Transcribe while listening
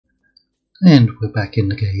And we're back in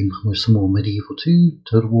the game with some more Medieval 2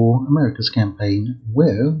 Total War America's campaign,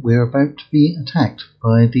 where we're about to be attacked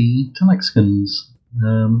by the Talaxcans.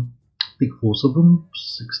 Big force of them,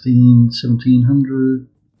 1700,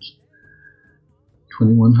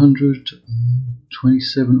 2100,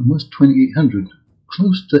 27, almost 2800.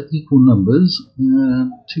 Close to equal numbers,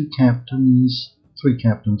 2 captains, 3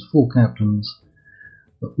 captains, 4 captains.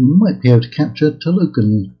 But we might be able to capture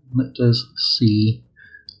Tolokan. Let us see.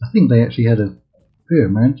 I think they actually had a fair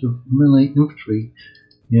amount of melee infantry.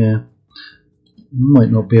 Yeah, might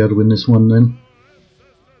not be able to win this one then.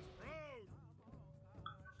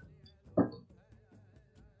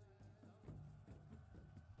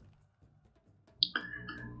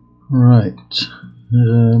 Right.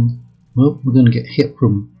 Well, we're going to get hit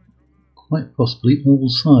from quite possibly all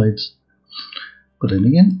sides. But then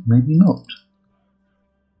again, maybe not.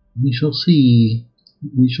 We shall see.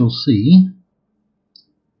 We shall see.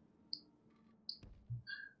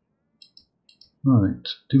 Right,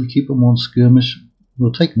 do we keep them on skirmish?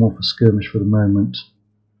 We'll take them off for skirmish for the moment.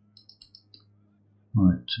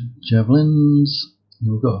 Right, javelins.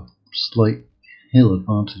 We've got a slight hill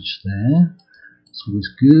advantage there. It's always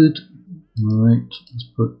good. Right, let's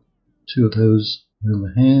put 2 of those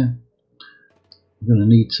over here. We're going to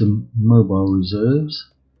need some mobile reserves.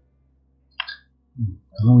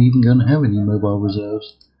 Are we even going to have any mobile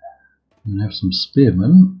reserves? We're going to have some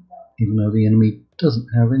spearmen, even though the enemy doesn't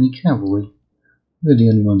have any cavalry. We're the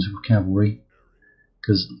only ones with cavalry,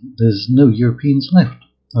 because there's no Europeans left.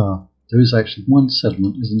 There is actually one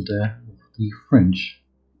settlement, isn't there, of the French.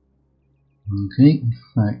 Okay, in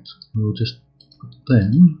fact, we'll just put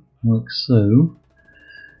them like so.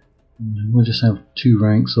 And we'll just have 2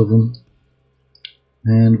 ranks of them.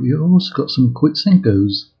 And we've also got some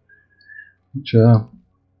Quitsenkos, which are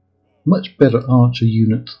much better archer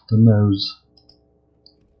unit than those.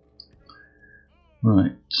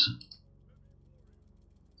 Right.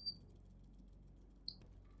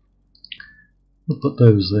 We'll put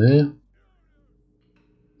those there.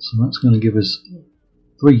 So that's going to give us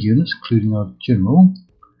 3 units, including our general,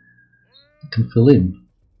 that can fill in.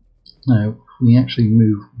 Now, if we actually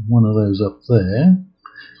move one of those up there,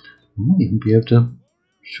 we might even be able to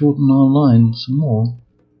shorten our line some more.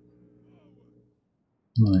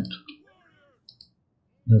 Right.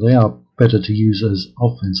 Now, they are better to use as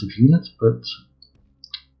offensive units, but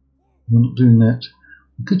we're not doing that.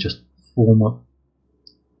 We could just form up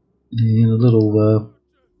in a little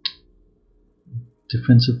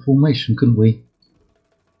defensive formation, couldn't we?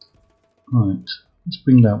 Right, let's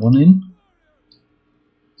bring that one in.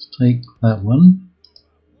 Let's take that one.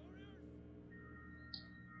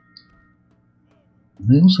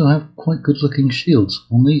 They also have quite good looking shields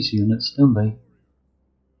on these units, don't they?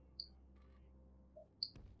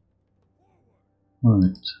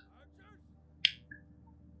 Right.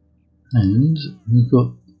 And we've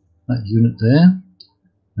got that unit there.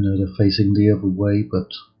 I know they're facing the other way, but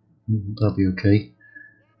that'll be okay.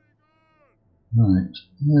 Right,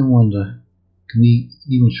 I wonder, can we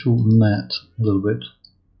even shorten that a little bit?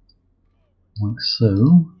 Like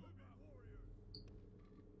so.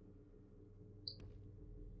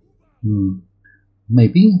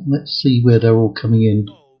 Maybe. Let's see where they're all coming in.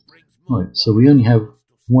 Right, so we only have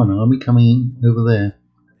one army coming in over there.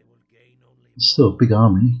 It's still a big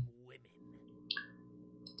army.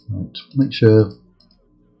 Right, make sure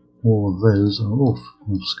all of those are off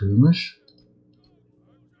skirmish.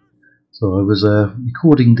 So I was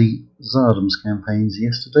recording the Zardam's campaigns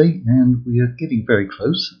yesterday, and we are getting very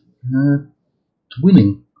close to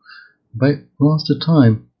winning. About last a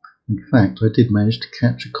time. In fact, I did manage to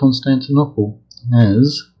capture Constantinople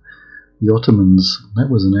as the Ottomans.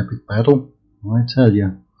 That was an epic battle, I tell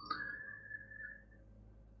you.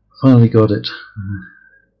 Finally got it.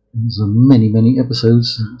 It was many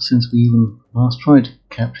episodes since we even last tried to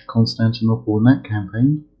capture Constantinople in that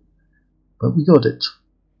campaign, but we got it.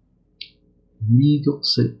 We got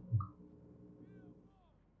it.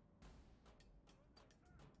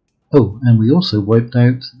 Oh, and we also wiped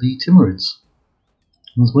out the Timurids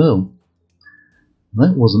as well.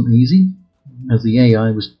 That wasn't easy, as the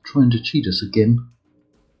AI was trying to cheat us again.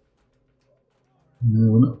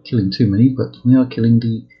 No, we're not killing too many, but we are killing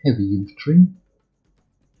the heavy infantry.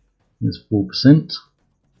 There's 4%.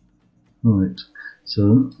 Right,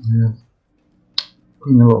 so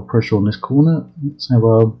putting a lot of pressure on this corner. Let's have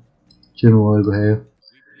our general over here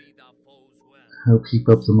help keep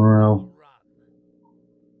up the morale.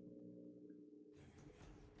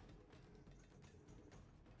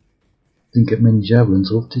 Didn't get many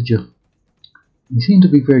javelins off, did you? You seem to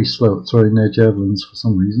be very slow at throwing their javelins for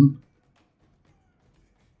some reason.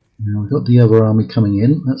 Now we've got the other army coming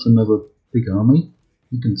in. That's another big army.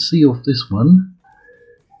 You can see off this one,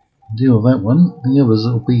 deal with that one, the others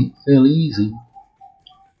will be fairly easy.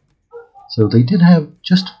 So they did have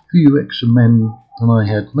just a few extra men than I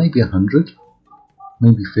had, maybe 100,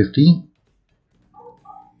 maybe 50.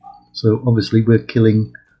 So obviously we're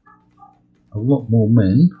killing a lot more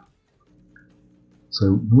men.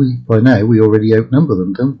 So by now we already outnumber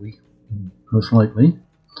them, don't we? Most likely.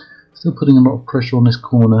 Still putting a lot of pressure on this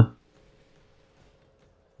corner.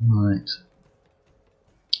 Right.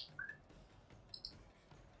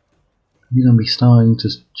 You're going to be starting to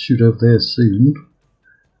shoot over there soon.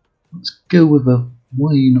 Let's go with the...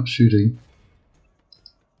 Why are you not shooting?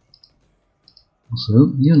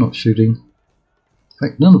 Also, you're not shooting. In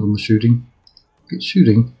fact, none of them are shooting. Get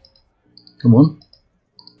shooting. Come on.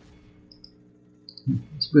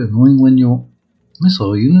 It's a bit annoying when your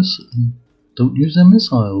missile units don't use their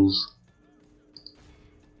missiles.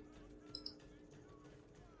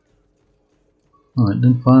 Alright,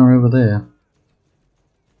 then fire over there.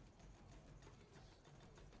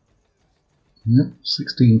 Yep,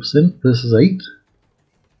 16% versus 8.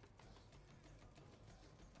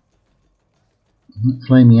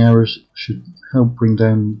 Flaming arrows should help bring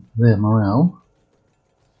down their morale.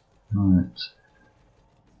 Right.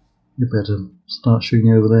 You better start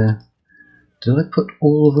shooting over there. Did I put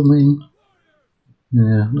all of them in?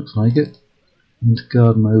 Yeah, looks like it. Into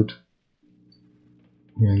guard mode.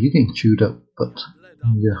 Yeah, you're getting chewed up, but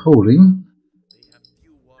you're holding.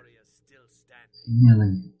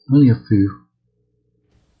 Nearly, only a few.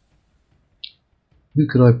 Who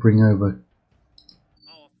could I bring over?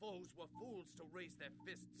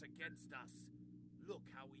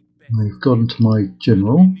 They've gotten to my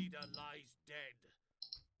general.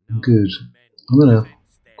 Good. I'm going to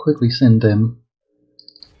quickly send them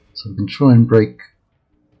so I can try and break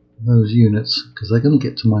those units, because they're going to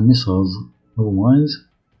get to my missiles otherwise.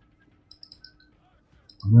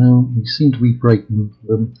 Well, we seem to be breaking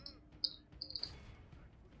them.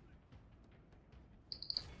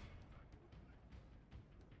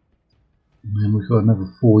 And then we've got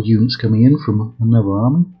another 4 units coming in from another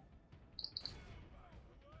army.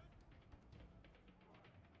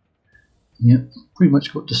 Yep, pretty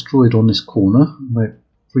much got destroyed on this corner. About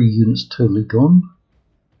 3 units totally gone.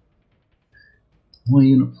 Why are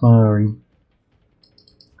you not firing?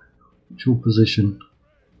 What's your position?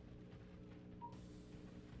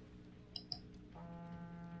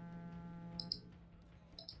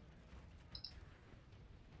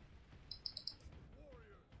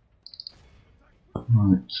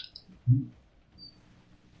 Right.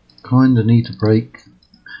 Kinda need to break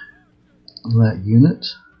that unit.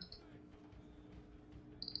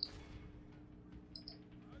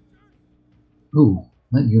 Oh,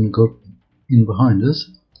 that unit got in behind us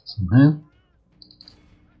somehow.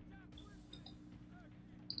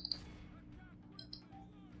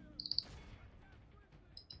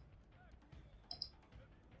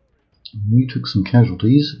 You took some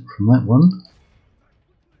casualties from that one.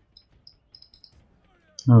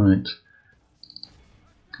 Alright.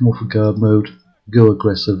 Come off of guard mode. Go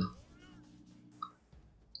aggressive.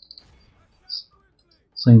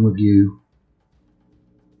 Same with you.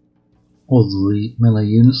 All the melee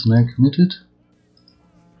units are now committed.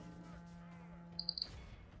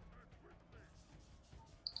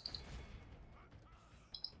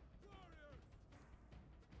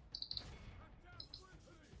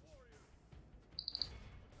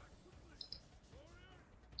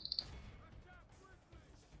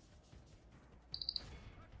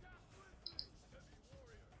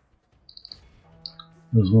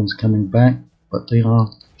 Those ones coming back, but they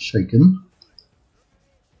are shaken.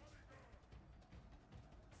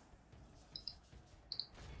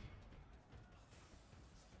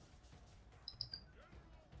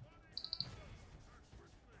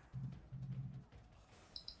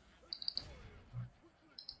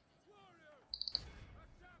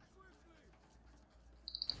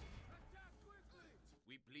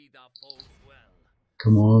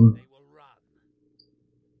 Come on.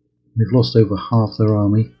 They've lost over half their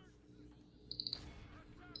army.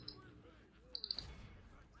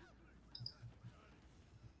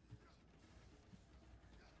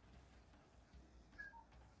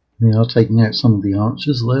 They are taking out some of the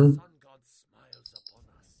archers though.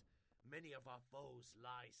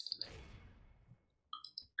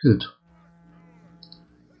 Good.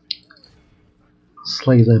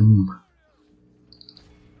 Slay them.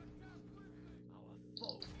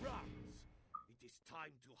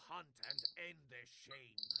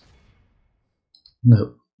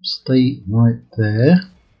 No, stay right there.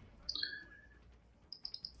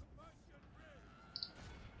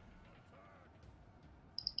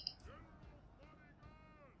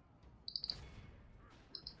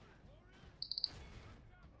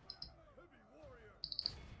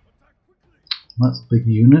 That's a big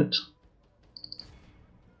unit.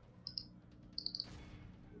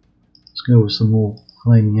 Let's go with some more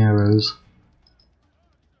flaming arrows.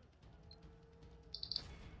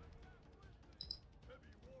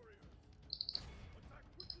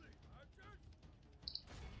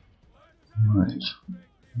 Right.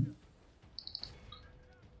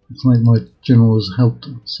 Looks like my general has helped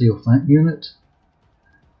see off that unit.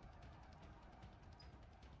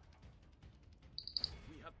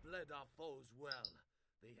 We have bled our foes well.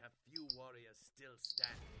 They have few warriors still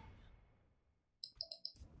standing.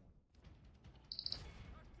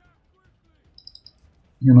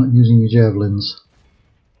 You're not using your javelins.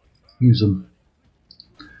 Use them.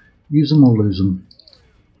 Use them or lose them.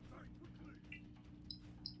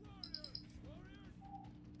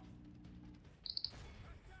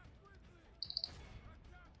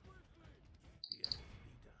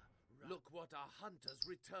 Look what our hunters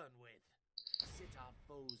return with. Sit our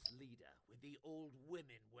foe's leader with the old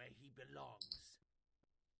women where he belongs.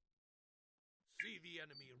 See the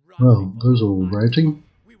enemy run. Well, those are all routing.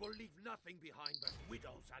 We will leave nothing behind but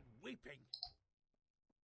widows and weeping.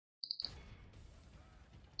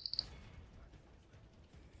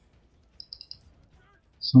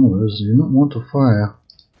 Some of those do not want to fire.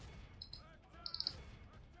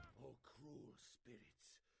 Oh, cruel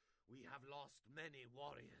spirits. We have lost many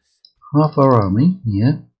warriors. Half our army,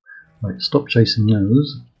 yeah. Right, stop chasing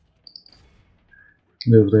those.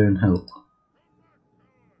 Get over there and help.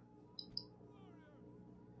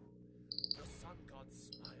 The sun god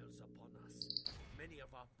smiles upon us. Many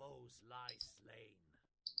of our foes lie slain.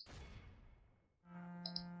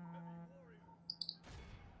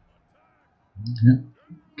 Yeah,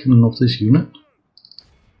 killing off this unit.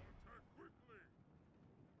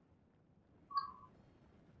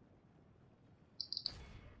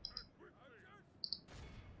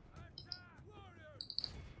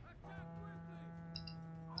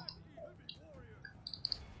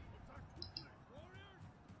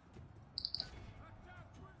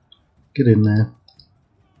 Get in there.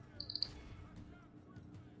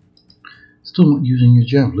 Still not using your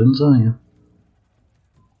javelins, are you?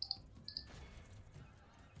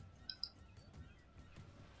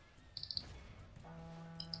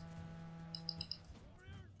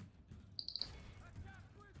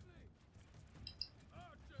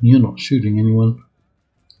 You're not shooting anyone.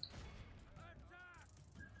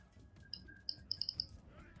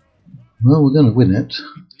 Well, we're going to win it.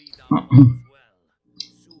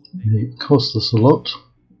 It cost us a lot.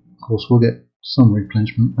 Of course, we'll get some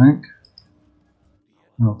replenishment back.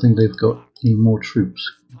 I don't think they've got any more troops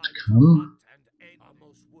to come. Our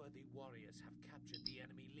most worthy warriors have captured the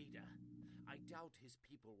enemy leader. I doubt his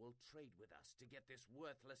people will trade with us to get this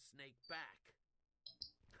worthless snake back.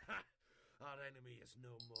 Our enemy is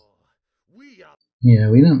no more. We are. Yeah,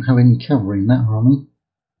 we don't have any cavalry in that army.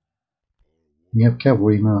 We have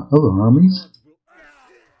cavalry in our other armies.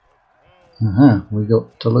 Aha, we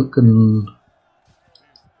got Talokan.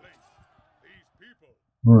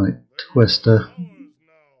 Right, Tequesta.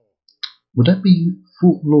 Would that be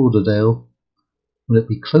Fort Lauderdale? Would it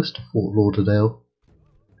be close to Fort Lauderdale?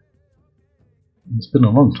 It's been a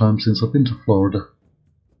long time since I've been to Florida.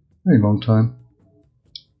 Very long time.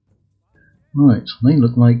 Right, they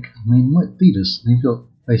look like they might beat us. They've got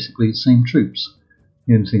basically the same troops.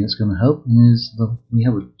 The only thing that's going to help is that we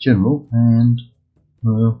have a general and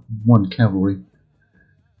one cavalry.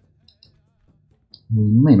 We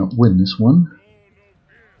may not win this one.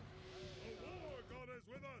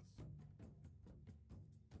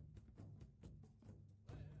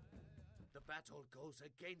 The battle goes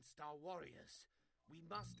against our warriors. We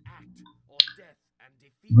must act, or death and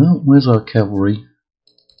defeat. Well, where's our cavalry?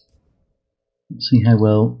 Let's see how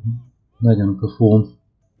well they're going to perform.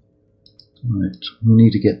 Right, we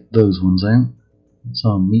need to get those ones out. That's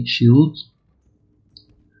our meat shields.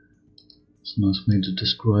 It's a nice way to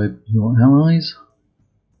describe your allies.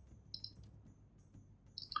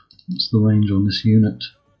 What's the range on this unit?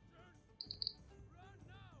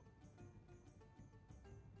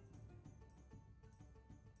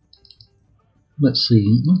 Let's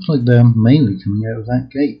see, looks like they're mainly coming out of that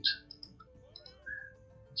gate.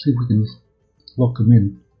 Let's see if we can lock them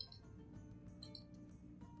in.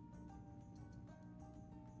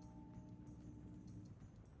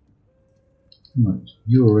 Right,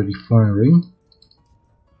 you're already firing.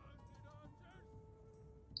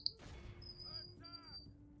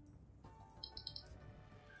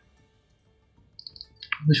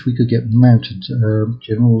 Wish we could get mounted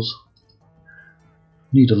generals.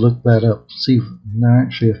 Need to look that up, see if they're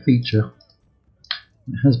actually a feature.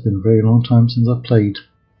 It has been a very long time since I played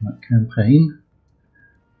that campaign,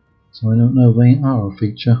 so I don't know if they are a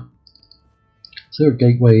feature. Is there a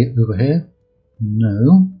gateway over here?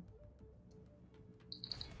 No.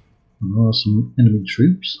 There are some enemy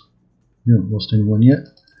troops. We haven't lost anyone yet.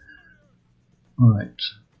 Alright.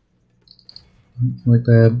 Like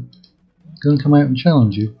they're going to come out and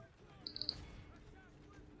challenge you.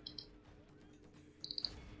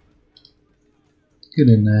 Get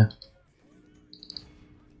in there.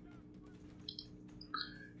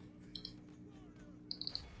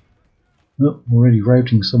 Oh, already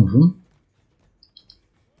routing some of them.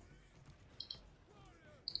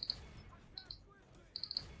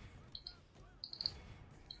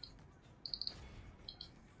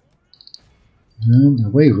 And they're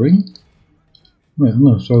wavering. Right, I'm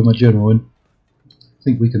going to throw my general in. I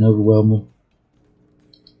think we can overwhelm them.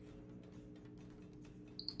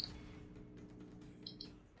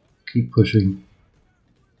 Keep pushing.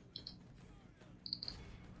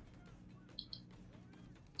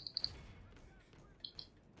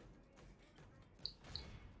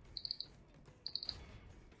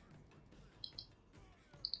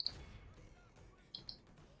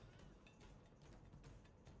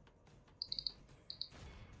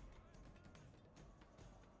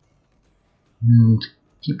 And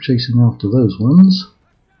keep chasing after those ones.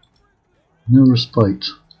 No respite.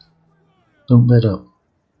 Don't let up.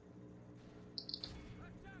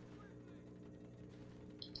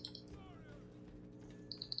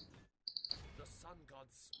 The sun god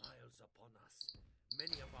smiles upon us.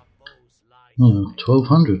 Many of our foes lie. Oh,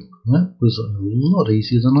 1200. That was a lot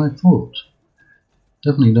easier than I thought.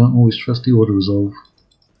 Definitely don't always trust the auto resolve.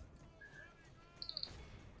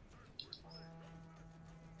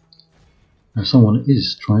 Now someone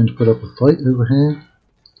is trying to put up a fight over here.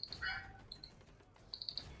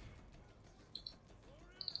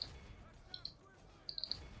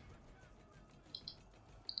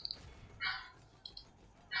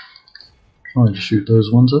 Trying to shoot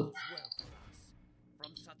those ones up. Well for us.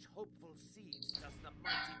 From such hopeful seeds does the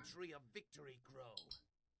mighty tree of victory grow.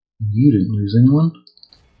 You didn't lose anyone.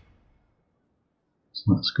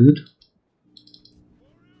 So that's good.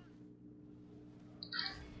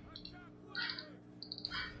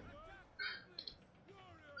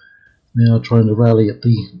 They are trying to rally at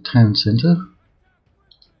the town centre.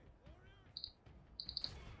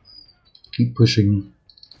 Keep pushing.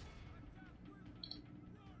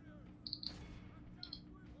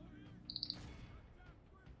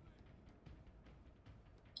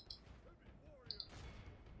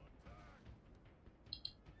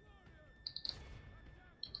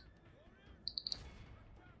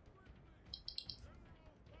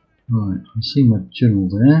 Right, I see my general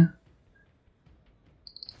there.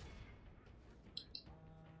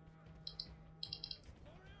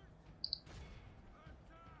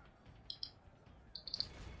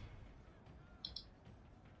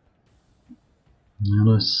 And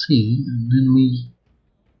I see an enemy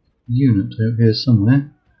unit out here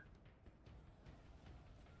somewhere.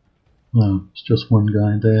 No, it's just one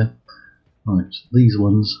guy there. Right, these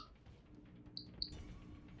ones.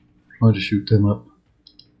 Try to shoot them up.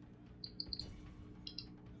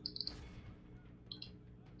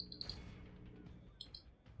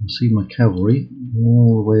 I see my cavalry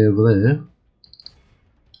all the way over there.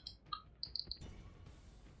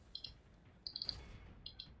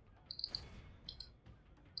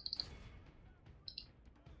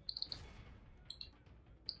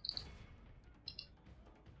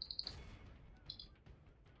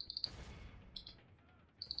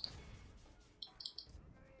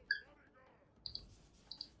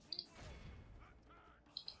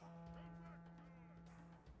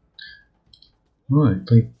 Right,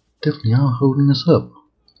 they definitely are holding us up.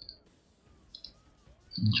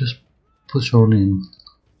 Just push on in.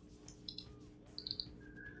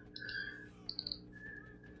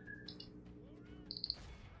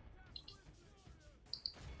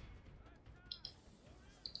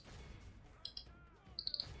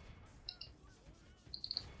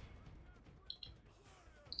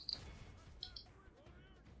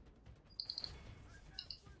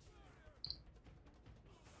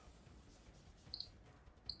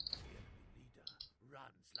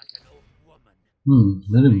 Runs like an old woman.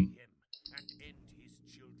 Let him. Slay him and end his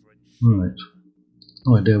children's shame. Right.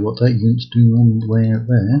 No idea what that unit's doing on the way out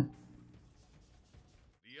there.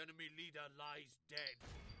 The enemy leader lies dead.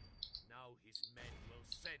 Now his men will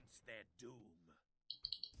sense their doom.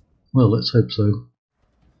 Well, let's hope so.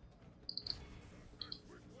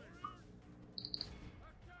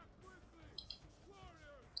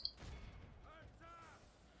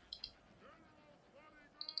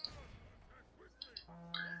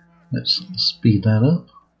 Let's speed that up.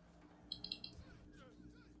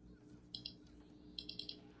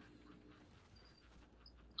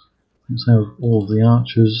 Let's have all the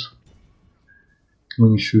archers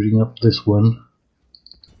coming and shooting up this one.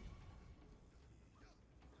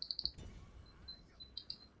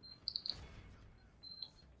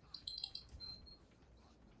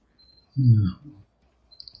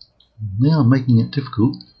 They are making it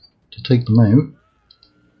difficult to take them out.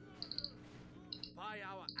 By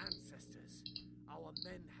our ancestors, our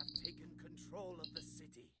men have taken control of the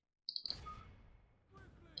city.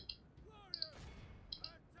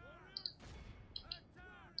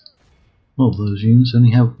 A lot of those units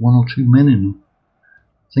only have 1 or 2 men in them.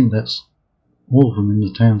 I think that's all of them in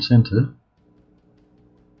the town centre.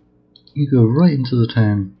 You go right into the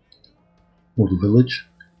town, or the village.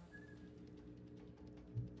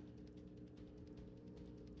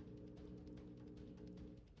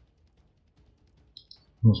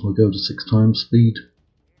 Also we'll go to 6 times speed.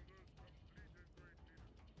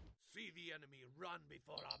 See the enemy run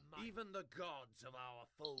before our might. Even the gods of our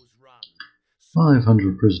foes run.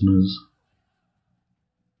 500 prisoners.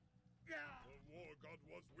 The war god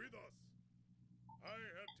was with us. I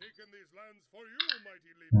have taken these lands for you,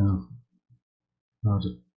 mighty leader. Now, hard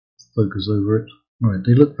to focus over it. Right,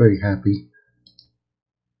 they look very happy.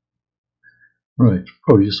 Right,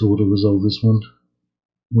 probably just ought to resolve this one.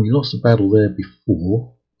 We lost a battle there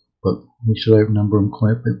before, but we should outnumber them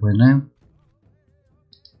quite a bit by now.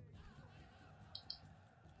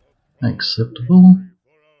 Acceptable.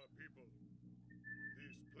 For our people.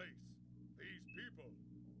 This place, these people,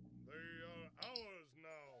 they are ours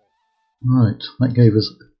now. Right, that gave us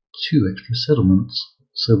 2 extra settlements,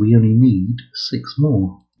 so we only need 6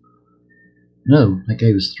 more. No, that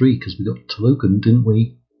gave us 3 because we got Tolokan, didn't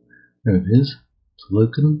we? There it is,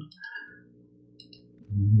 Tolokan.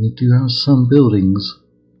 We do have some buildings.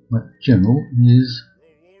 That general is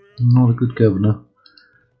not a good governor,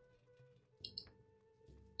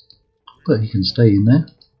 but he can stay in there.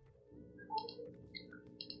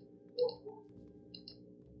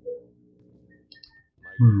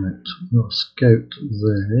 Right, we've got a scout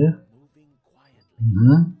there.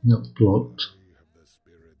 Got blocked. We have the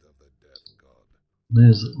spirit of the death god.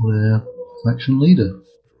 There's their faction leader. Who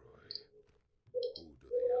do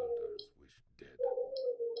the elders wish dead?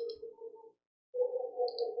 Who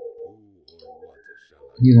or what shall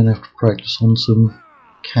I You're going to have to practice on some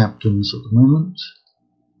captains at the moment.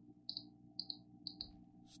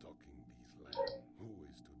 stalking these lands? Who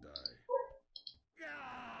is to die?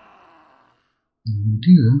 We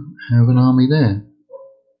do have an army there.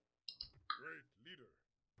 Great leader.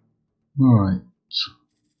 Alright.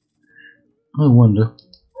 I wonder,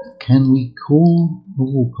 can we call a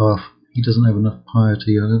Warpath? He doesn't have enough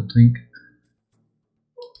piety, I don't think.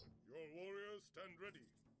 Your warriors stand ready.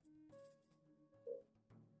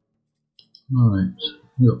 Right,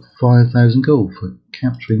 we got 5,000 gold for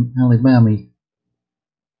capturing Alabama.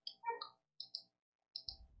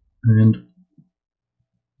 And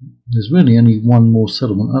there's really only 1 more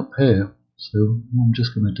settlement up here, so what I'm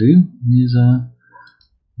just going to do is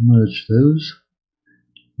merge those.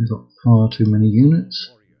 We've got far too many units.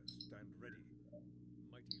 Warriors stand ready.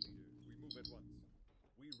 Mighty leader, we move at once.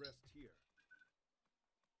 We rest here.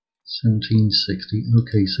 1760.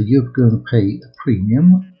 Okay, so you're going to pay a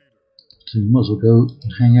premium, so you might as well go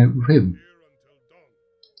and hang out with him. Here until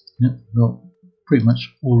dawn. Yep, got pretty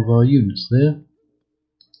much all of our units there.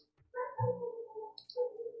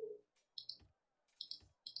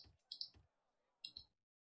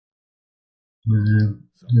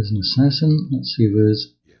 There's an assassin. Let's see if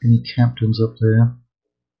there's any captains up there.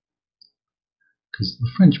 Because the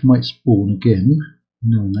French might spawn again. You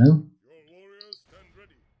never know. Your warriors stand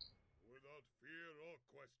ready, without fear or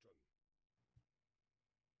question.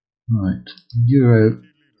 Right, you're out. Mighty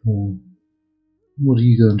leader. Or what are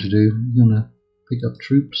you going to do? You're going to pick up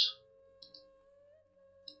troops?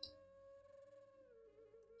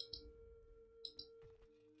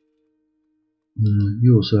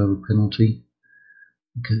 You also have a penalty.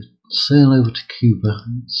 Okay, sail over to Cuba.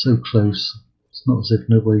 It's so close. It's not as if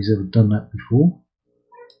nobody's ever done that before.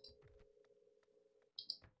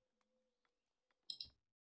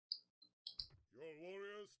 Your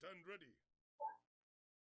warriors stand ready.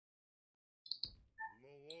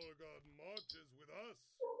 The war god marches with us.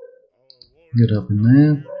 Our warriors Get up in stand there.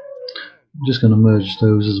 here until dawn. I'm just going to merge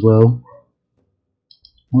those as well.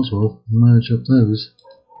 Might as well merge up those.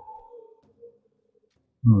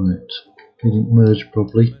 Right, they didn't merge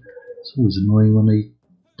properly. It's always annoying when they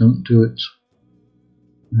don't do it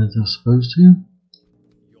as they're supposed to. Your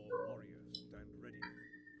warriors stand ready.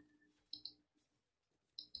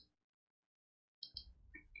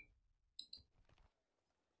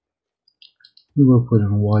 We will put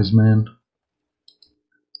in a wise man.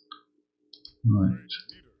 Right, Great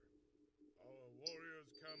leader.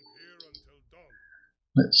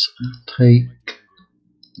 Let's take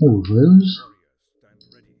all of those.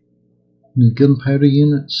 Any gunpowder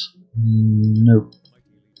units? Nope.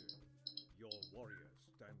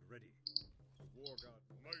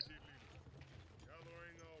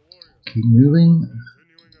 Keep moving.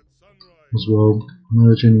 As well,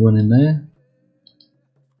 merge anyone in there.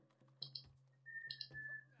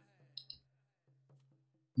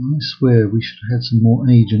 I swear we should have had some more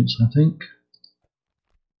agents, I think.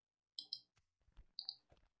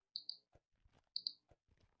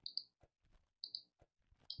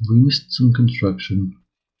 We missed some construction.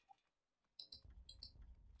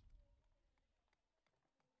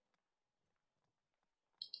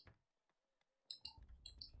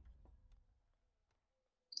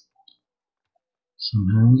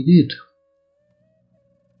 Somehow we did.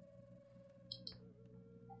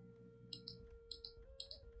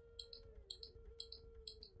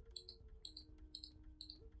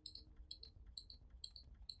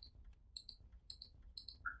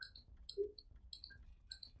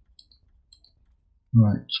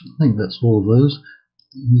 Right, I think that's all of those.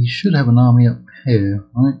 We should have an army up here,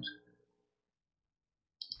 right?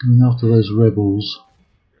 Going after those rebels.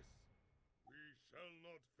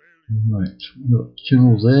 Right, we've got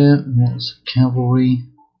general there, lots of cavalry.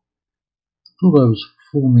 I thought I was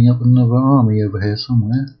forming up another army over here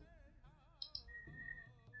somewhere.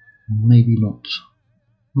 Maybe not.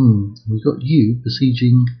 We've got you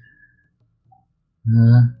besieging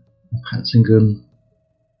Apache,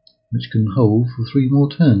 which can hold for 3 more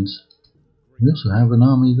turns. We also have an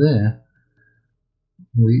army there,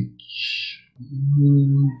 which...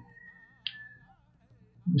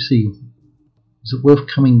 let me see. Is it worth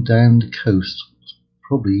coming down the coast? It's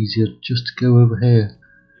probably easier just to go over here.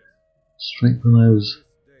 Straight for those.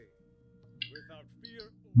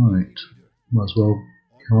 Right. Might as well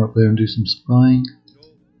come up there and do some spying.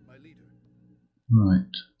 Right.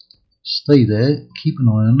 Stay there. Keep an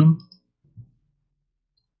eye on them.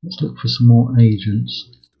 Let's look for some more agents.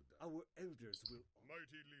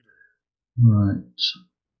 Right.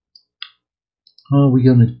 Are we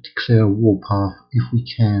going to declare Warpath if we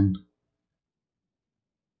can?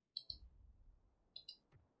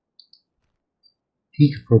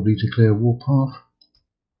 He could probably declare Warpath.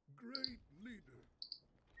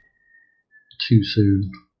 Too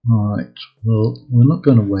soon. Alright, well, we're not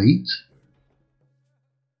going to wait.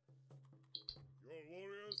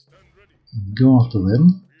 Go after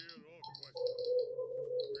them.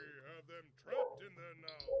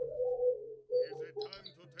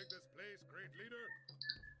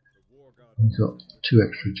 We've got 2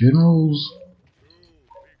 extra generals.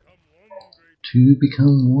 2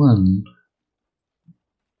 become 1.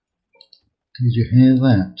 Did you hear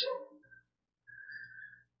that?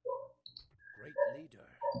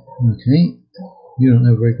 Okay, you don't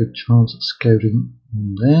have a very good chance at scouting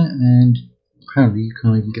on there, and apparently you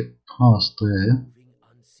can't even get past there.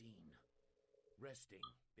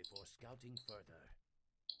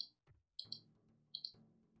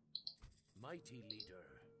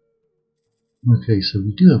 Okay, so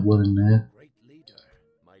we do have one in there. Great leader,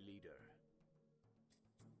 my leader.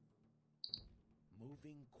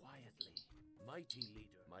 Moving quietly. Mighty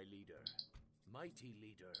leader, my leader. Mighty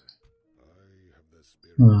leader. I have the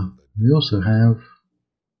spirit We also have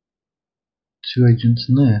 2 agents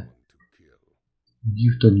in there.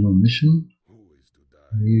 You've done your mission. who is to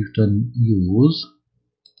die, You've done yours.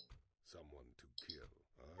 someone to kill.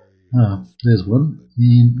 I There's one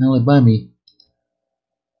in Alabama.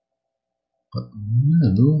 But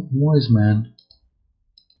no wise man.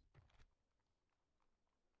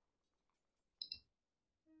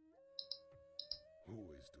 who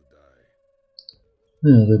is to die,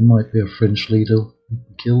 Yeah, there might be a French leader we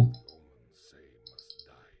can kill. Romans say must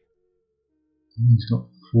die. He's got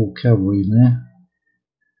 4 cavalry in there.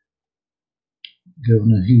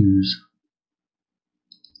 Governor Hughes.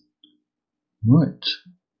 Right.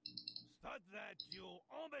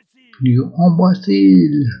 You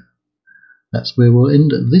imbecile! That's where we'll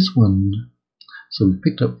end this one. So we've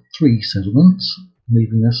picked up 3 settlements,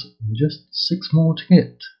 leaving us just 6 more to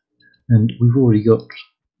get. And we've already got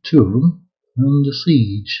 2 of them under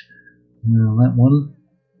siege. Now that one,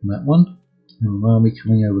 and an army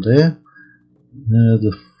coming over there.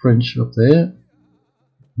 The French up there.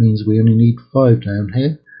 Means we only need 5 down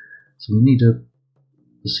here. So we need to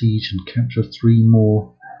besiege and capture 3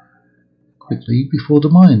 more quickly before the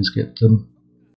mines get them.